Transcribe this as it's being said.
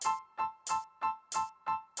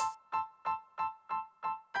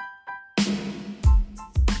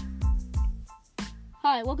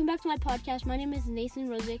Hi, welcome back to my podcast. My name is Nathan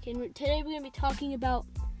Rosick, and today we're going to be talking about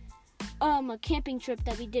a camping trip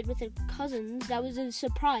that we did with our cousins. That was a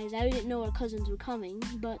surprise. I didn't know our cousins were coming,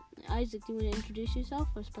 but Isaac, do you want to introduce yourself,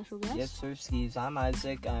 our special guest? Yes, sir, Skis. I'm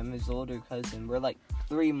Isaac. I'm his older cousin. We're like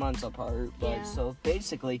 3 months apart, but Yeah. so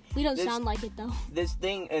basically... We don't sound like it, though. This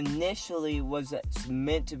thing initially was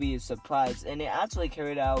meant to be a surprise, and it actually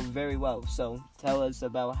carried out very well. So tell us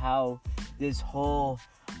about how this whole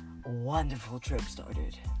wonderful trip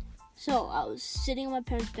started. So, I was sitting on my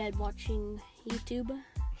parents' bed watching YouTube,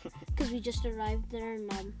 because we just arrived there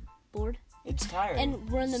and I'm bored. It's tiring. And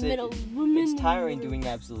we're in the middle. It's tiring doing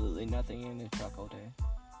absolutely nothing in a truck all day.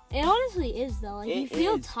 It honestly is, though. Like, you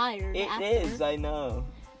feel tired after. It is, I know.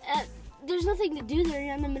 There's nothing to do there.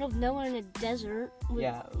 You're in the middle of nowhere in a desert.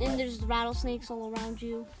 And there's rattlesnakes all around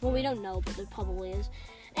you. Well, we don't know, but there probably is.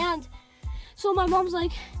 And so my mom's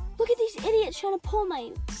like, look at these idiots trying to pull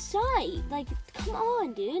my side. Like, come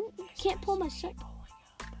on, dude. You can't pull my side.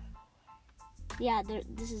 Yeah,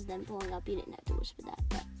 this is them pulling up. You didn't have to whisper that.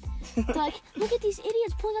 But they're like, look at these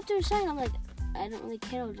idiots pulling up to their side. I'm like, I don't really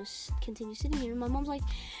care. I'll just continue sitting here. And my mom's like,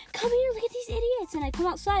 come here, look at these idiots. And I come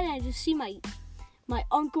outside and I just see my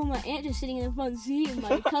uncle, my aunt just sitting in the front seat, and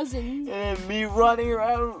my cousin. And me running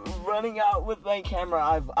out with my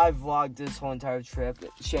camera. I've vlogged this whole entire trip.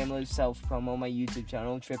 Shameless self-promo, my YouTube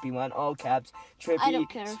channel, Trippy1, all caps, Trippy,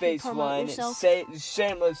 space 1,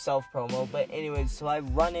 shameless self-promo. But anyways, so I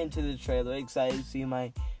run into the trailer, excited to see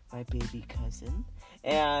my baby cousin.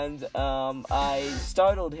 And I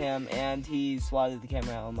startled him, and he swatted the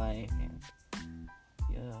camera out of my hand.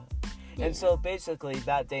 Yeah. And so basically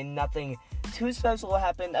that day, nothing too special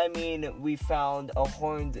happened. I mean, we found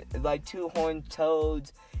two horned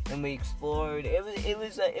toads, and we explored. It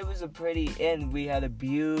was a pretty, and we had a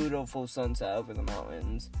beautiful sunset over the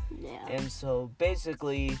mountains. Yeah. And so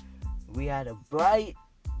basically, we had a bright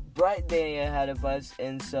day ahead of us.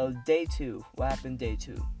 And so day 2, what happened day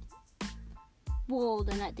 2? Well,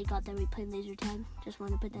 the night they got there, we played laser tag. Just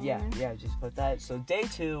wanted to put that in there. Yeah, just put that. So day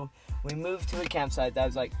 2, we moved to a campsite that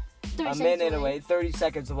was like 30 a minute away, 30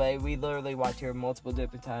 seconds away. We literally walked here multiple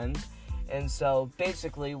different times. And so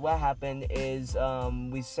basically what happened is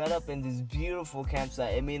we set up in this beautiful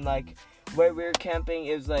campsite. I mean, like, where we were camping,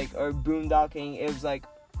 it was like, or boondocking, it was like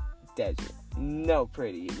desert. No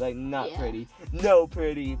pretty. Like, not pretty. No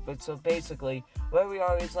pretty. But so basically where we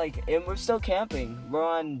are is like, and we're still camping. We're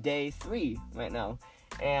on day 3 right now.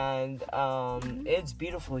 And it's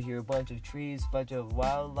beautiful here. A bunch of trees, a bunch of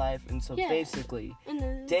wildlife. And so basically,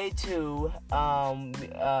 day 2,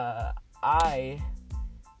 I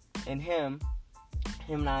and him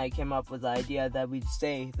and I came up with the idea that we'd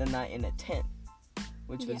stay the night in a tent,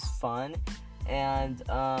 which was fun. And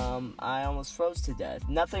I almost froze to death.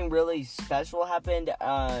 Nothing really special happened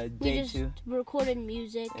day 2. We recorded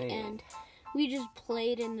music and we just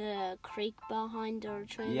played in the creek behind our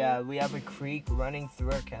trailer. Yeah, we have a creek running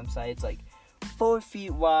through our campsite. It's like 4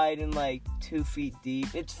 feet wide and like 2 feet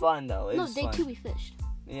deep. It's fun though. No, day 2 we fished.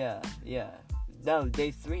 Yeah. No,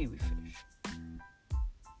 day 3 we fished.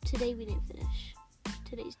 Today we didn't finish.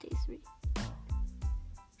 Today's day 3. Oh.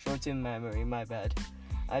 Short-term memory, my bad.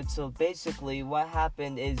 So basically what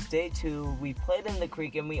happened is day 2, we played in the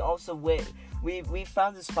creek, and we also went, we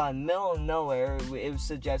found this spot in the middle of nowhere. It was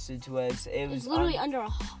suggested to us. It was literally under a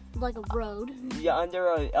road. Yeah,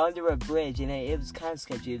 under a bridge, and it was kind of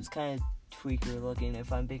sketchy. It was kind of tweaker looking,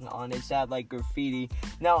 if I'm being honest. It had like graffiti.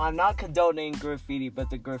 Now, I'm not condoning graffiti, but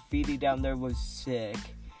the graffiti down there was sick.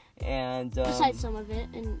 And besides some of it,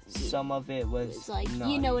 and some of it was like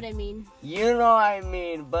naughty. You know what I mean. You know what I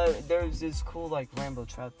mean. But there's this cool like rainbow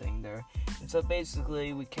trout thing there, and so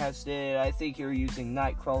basically we cast it. I think you were using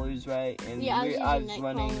night crawlers, right? And I was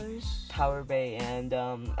running crawlers. Power Bait, and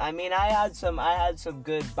I mean I had some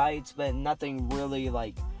good bites, but nothing really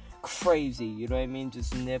like crazy. You know what I mean?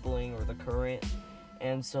 Just nibbling or the current.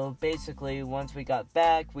 And so basically, once we got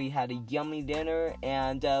back, we had a yummy dinner,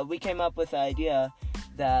 and we came up with the idea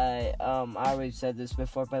that, I already said this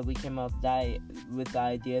before, but we came up with the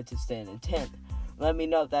idea to stay in a tent. Let me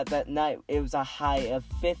know that night it was a high of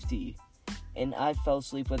 50, and I fell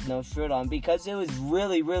asleep with no shirt on because it was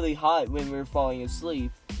really, really hot when we were falling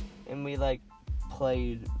asleep, and we, like,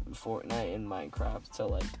 played Fortnite and Minecraft till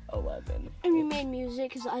like 11. And we made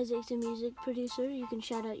music because Isaac's a music producer. You can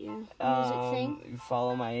shout out your music thing.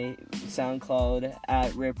 Follow my SoundCloud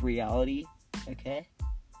at Rip Reality. Okay.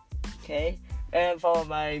 And follow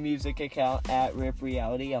my music account at Rip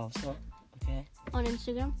Reality also. Okay. On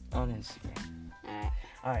Instagram.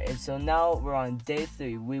 Alright. And so now we're on day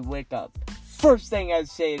 3. We wake up. First thing I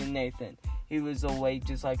say to Nathan, he was awake,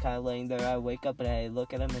 just like kind of laying there. I wake up and I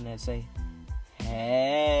look at him and I say,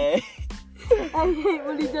 Hey. I hate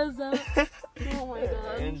when he does that. Oh my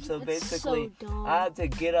god. And so basically, so I had to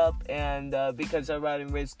get up and because I ride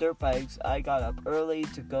and race dirt bikes, I got up early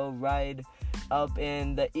to go ride up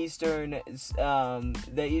in the eastern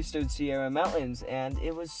Sierra Mountains, and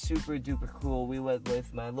it was super duper cool. We went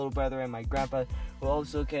with my little brother and my grandpa, who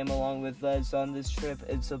also came along with us on this trip.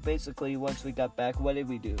 And so basically, once we got back, what did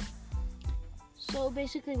we do? So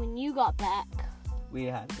basically, when you got back, we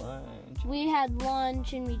had lunch. We had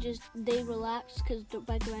lunch, and they relaxed because dirt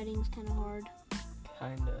bike riding is kind of hard.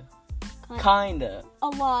 Kinda. A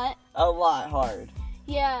lot hard.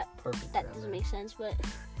 Yeah. Perfect. That doesn't make sense, but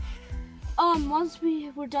once we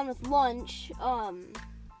were done with lunch,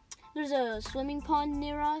 there's a swimming pond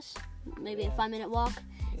near us, maybe a 5-minute walk,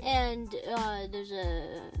 and there's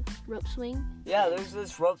a rope swing. Yeah, there's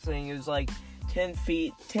this rope swing. It was like 10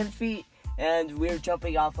 feet, and we were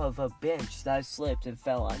jumping off of a bench that I slipped and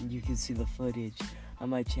fell on. You can see the footage on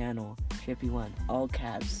my channel, Trippy1, all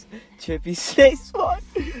caps, Trippy Space 1.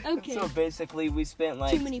 Okay. So basically, we spent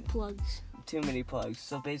like too many plugs.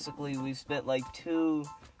 So basically, we spent like 2-3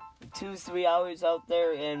 hours out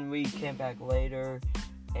there, and we came back later.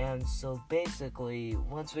 And so basically,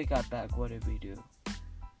 once we got back, what did we do?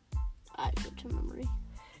 Short-term memory.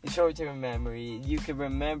 Short-term memory. You can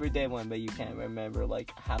remember day one, but you can't remember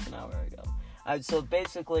like half an hour ago. So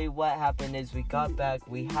basically, what happened is we got back.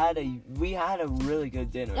 We had a really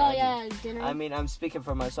good dinner. Dinner. I mean, I'm speaking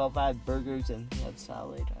for myself. I had burgers and he had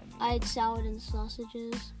salad. I had salad and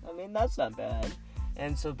sausages. I mean, that's not bad.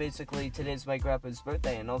 And so basically, today's my grandpa's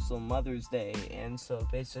birthday and also Mother's Day. And so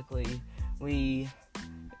basically, we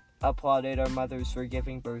applauded our mothers for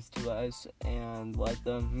giving birth to us and let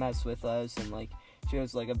them mess with us. And like, she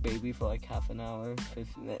was like a baby for like half an hour.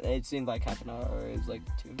 It seemed like half an hour. It was like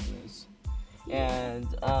 2 minutes.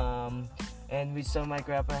 And we sang my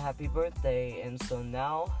grandpa happy birthday. And so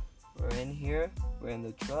now we're in here. We're in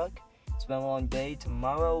the truck. It's been a long day.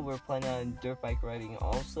 Tomorrow we're planning on dirt bike riding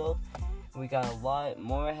also. We got a lot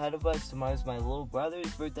more ahead of us. Tomorrow's my little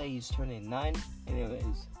brother's birthday. He's turning 9.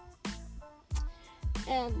 Anyways.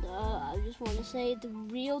 And I just want to say the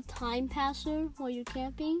real time passer while you're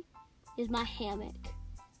camping is my hammock.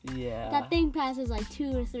 Yeah. That thing passes like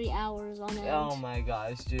 2 or 3 hours on end. Oh my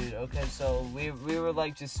gosh, dude. Okay, so we were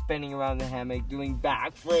like just spinning around the hammock doing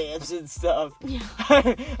backflips and stuff. Yeah.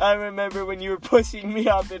 I remember when you were pushing me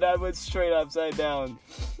up and I went straight upside down.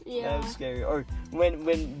 Yeah. That was scary. Or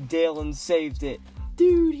when Dalen saved it.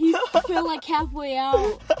 Dude, he fell like halfway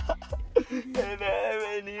out.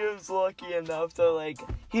 And he was lucky enough to like,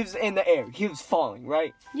 he was in the air. He was falling,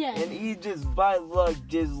 right? Yeah. And he just, by luck,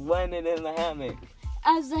 just landed in the hammock.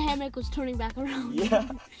 As the hammock was turning back around. Yeah.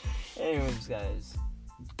 Anyways, guys.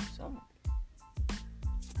 So.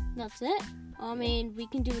 That's it. I mean, we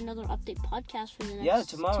can do another update podcast for the next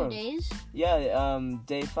tomorrow. 2 days. Yeah,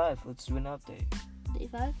 day 5. Let's do an update. Day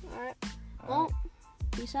 5? Alright. Well,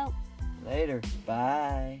 peace out. Later.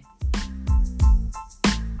 Bye.